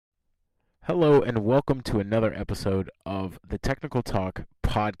Hello and welcome to another episode of the Technical Talk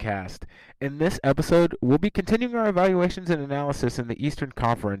podcast. In this episode, we'll be continuing our evaluations and analysis in the Eastern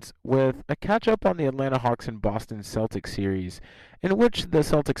Conference with a catch-up on the Atlanta Hawks and Boston Celtics series, in which the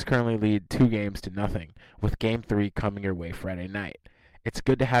Celtics currently lead 2 games to nothing, with Game 3 coming your way Friday night. It's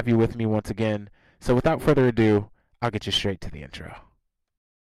good to have you with me once again, so without further ado, I'll get you straight to the intro.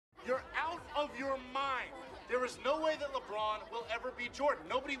 You're out of your mind. There is no way that LeBron will ever be Jordan.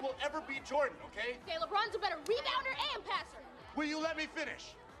 Nobody will ever be Jordan, okay? Okay, LeBron's a better rebounder and passer. Will you let me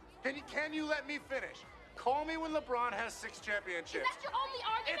finish? Can you let me finish? Call me when LeBron has 6 championships. Is that your only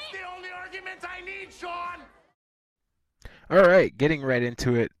argument? It's the only argument I need, Sean! All right, getting right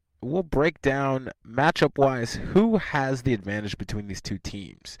into it. We'll break down matchup-wise who has the advantage between these two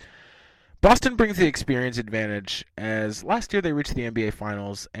teams. Boston brings the experience advantage, as last year they reached the NBA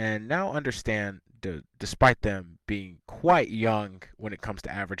Finals and now understand, despite them being quite young when it comes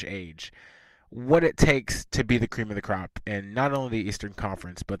to average age, what it takes to be the cream of the crop in not only the Eastern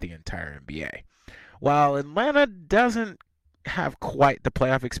Conference but the entire NBA. While Atlanta doesn't have quite the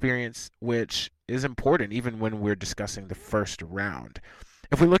playoff experience, which is important even when we're discussing the first round.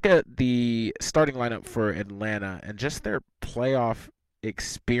 If we look at the starting lineup for Atlanta and just their playoff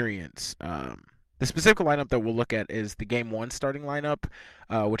experience, the specific lineup that we'll look at is the Game 1 starting lineup,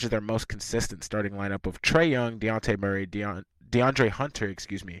 which is their most consistent starting lineup of Trae Young, Dejounte Murray, DeAndre Hunter,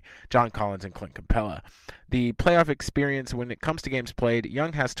 John Collins, and Clint Capella. The playoff experience when it comes to games played,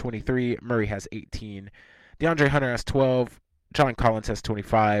 Young has 23, Murray has 18, DeAndre Hunter has 12, John Collins has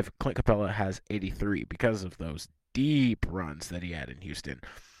 25, Clint Capella has 83 because of those deep runs that he had in Houston.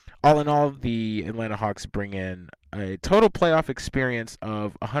 All in all, the Atlanta Hawks bring in a total playoff experience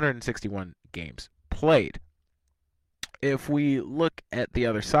of 161 games played. If we look at the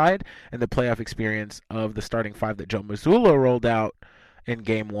other side and the playoff experience of the starting five that Joe Mazzulla rolled out in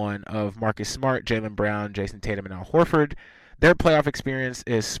Game 1 of Marcus Smart, Jaylen Brown, Jason Tatum, and Al Horford, their playoff experience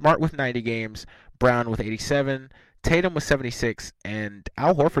is Smart with 90 games, Brown with 87, Tatum with 76, and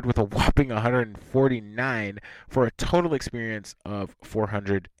Al Horford with a whopping 149 for a total experience of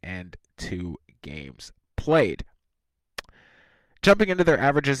 402 games played. Jumping into their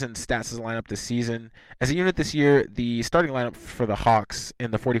averages and stats as a lineup this season, as a unit this year, the starting lineup for the Hawks in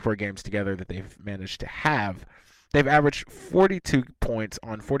the 44 games together that they've managed to have, they've averaged 42 points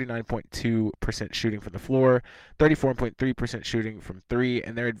on 49.2% shooting from the floor, 34.3% shooting from three,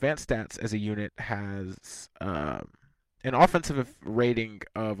 and their advanced stats as a unit has an offensive rating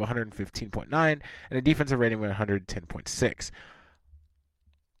of 115.9 and a defensive rating of 110.6.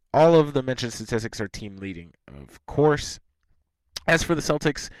 All of the mentioned statistics are team leading, of course. As for the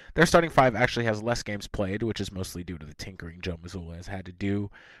Celtics, their starting five actually has less games played, which is mostly due to the tinkering Joe Mazzulla has had to do,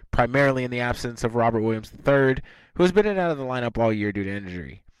 primarily in the absence of Robert Williams III, who has been in and out of the lineup all year due to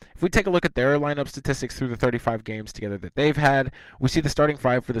injury. If we take a look at their lineup statistics through the 35 games together that they've had, we see the starting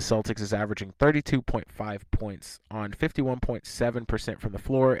five for the Celtics is averaging 32.5 points on 51.7% from the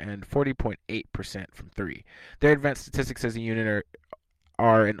floor and 40.8% from three. Their advanced statistics as a unit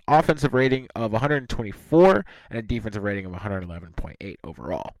are an offensive rating of 124 and a defensive rating of 111.8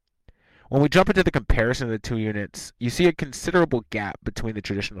 overall. When we jump into the comparison of the two units, you see a considerable gap between the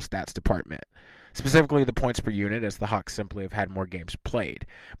traditional stats department, specifically the points per unit, as the Hawks simply have had more games played.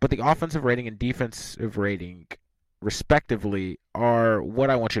 But the offensive rating and defensive rating, respectively, are what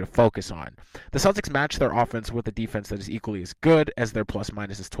I want you to focus on. The Celtics match their offense with a defense that is equally as good, as their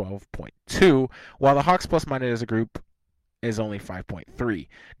plus-minus is 12.2, while the Hawks plus-minus as a group is only 5.3.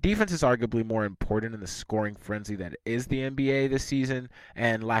 Defense is arguably more important in the scoring frenzy that is the NBA this season,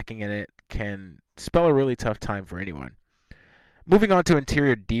 and lacking in it can spell a really tough time for anyone. Moving on to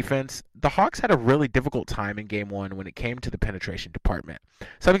interior defense, the Hawks had a really difficult time in Game 1 when it came to the penetration department.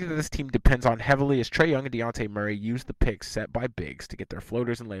 Something that this team depends on heavily is Trae Young and Dejounte Murray use the picks set by bigs to get their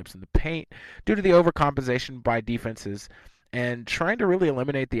floaters and layups in the paint due to the overcompensation by defenses and trying to really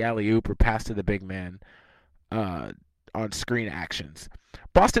eliminate the alley-oop or pass to the big man on screen actions.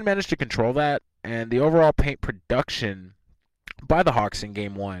 Boston managed to control that, and the overall paint production by the Hawks in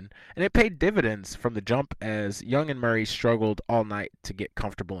Game 1, and it paid dividends from the jump as Young and Murray struggled all night to get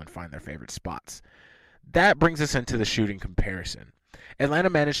comfortable and find their favorite spots. That brings us into the shooting comparison. Atlanta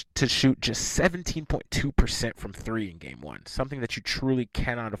managed to shoot just 17.2% from three in Game 1, something that you truly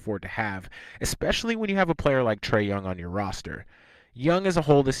cannot afford to have, especially when you have a player like Trae Young on your roster. Young as a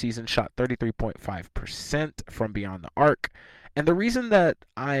whole this season shot 33.5% from beyond the arc. And the reason that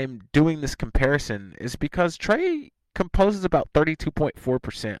I'm doing this comparison is because Trae composes about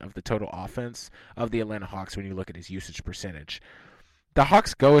 32.4% of the total offense of the Atlanta Hawks when you look at his usage percentage. The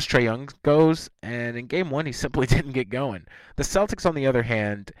Hawks go as Trae Young goes, and in Game 1 he simply didn't get going. The Celtics, on the other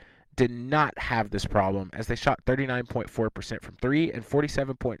hand, did not have this problem as they shot 39.4% from 3 and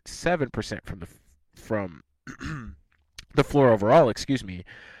 47.7% from the floor overall, excuse me.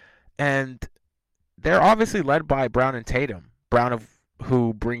 And they're obviously led by Brown and Tatum.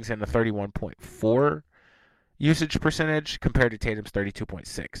 Who brings in a 31.4 usage percentage compared to Tatum's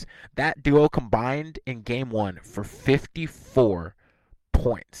 32.6. That duo combined in game 1 for 54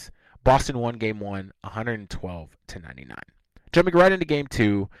 points. Boston won game 1 112-99. Jumping right into game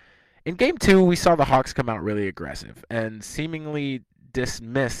 2. In game 2, we saw the Hawks come out really aggressive and seemingly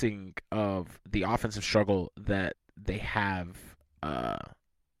dismissing of the offensive struggle that they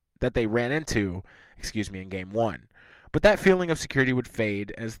ran into, in game 1. But that feeling of security would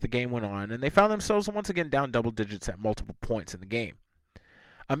fade as the game went on, and they found themselves once again down double digits at multiple points in the game.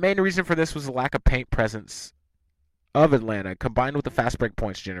 A main reason for this was the lack of paint presence of Atlanta, combined with the fast break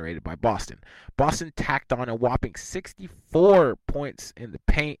points generated by Boston. Boston tacked on a whopping 64 points in the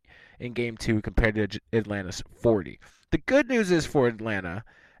paint in Game 2 compared to Atlanta's 40. The good news is for Atlanta,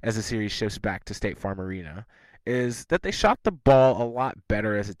 as the series shifts back to State Farm Arena, is that they shot the ball a lot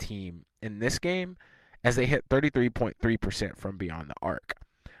better as a team in this game, as they hit 33.3% from beyond the arc.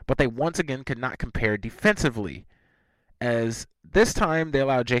 But they once again could not compare defensively, as this time they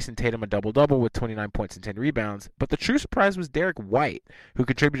allowed Jason Tatum a double-double with 29 points and 10 rebounds, but the true surprise was Derek White, who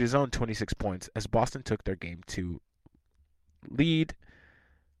contributed his own 26 points as Boston took their Game 2 lead,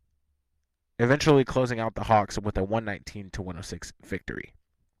 eventually closing out the Hawks with a 119-106 victory.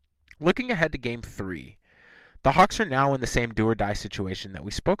 Looking ahead to Game 3, the Hawks are now in the same do-or-die situation that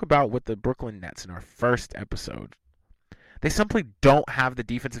we spoke about with the Brooklyn Nets in our first episode. They simply don't have the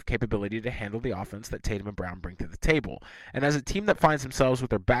defensive capability to handle the offense that Tatum and Brown bring to the table. And as a team that finds themselves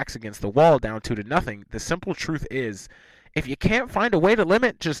with their backs against the wall down 2-0, the simple truth is, if you can't find a way to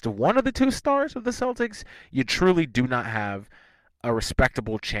limit just one of the two stars of the Celtics, you truly do not have a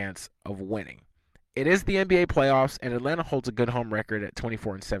respectable chance of winning. It is the NBA playoffs, and Atlanta holds a good home record at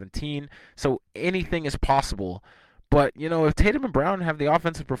 24-17, so anything is possible. But, if Tatum and Brown have the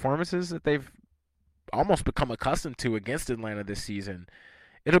offensive performances that they've almost become accustomed to against Atlanta this season,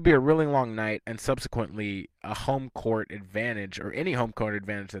 it'll be a really long night, and subsequently a home court advantage, or any home court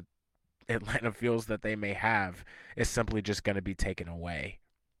advantage that Atlanta feels that they may have, is simply just going to be taken away.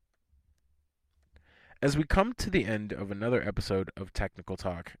 As we come to the end of another episode of Technical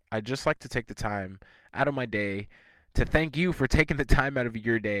Talk, I'd just like to take the time out of my day to thank you for taking the time out of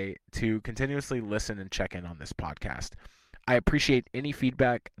your day to continuously listen and check in on this podcast. I appreciate any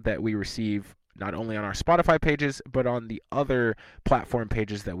feedback that we receive, not only on our Spotify pages, but on the other platform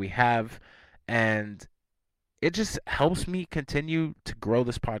pages that we have. And it just helps me continue to grow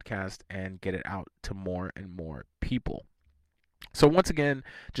this podcast and get it out to more and more people. So once again,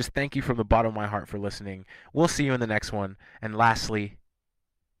 just thank you from the bottom of my heart for listening. We'll see you in the next one. And lastly,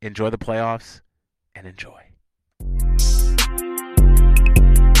 enjoy the playoffs and enjoy.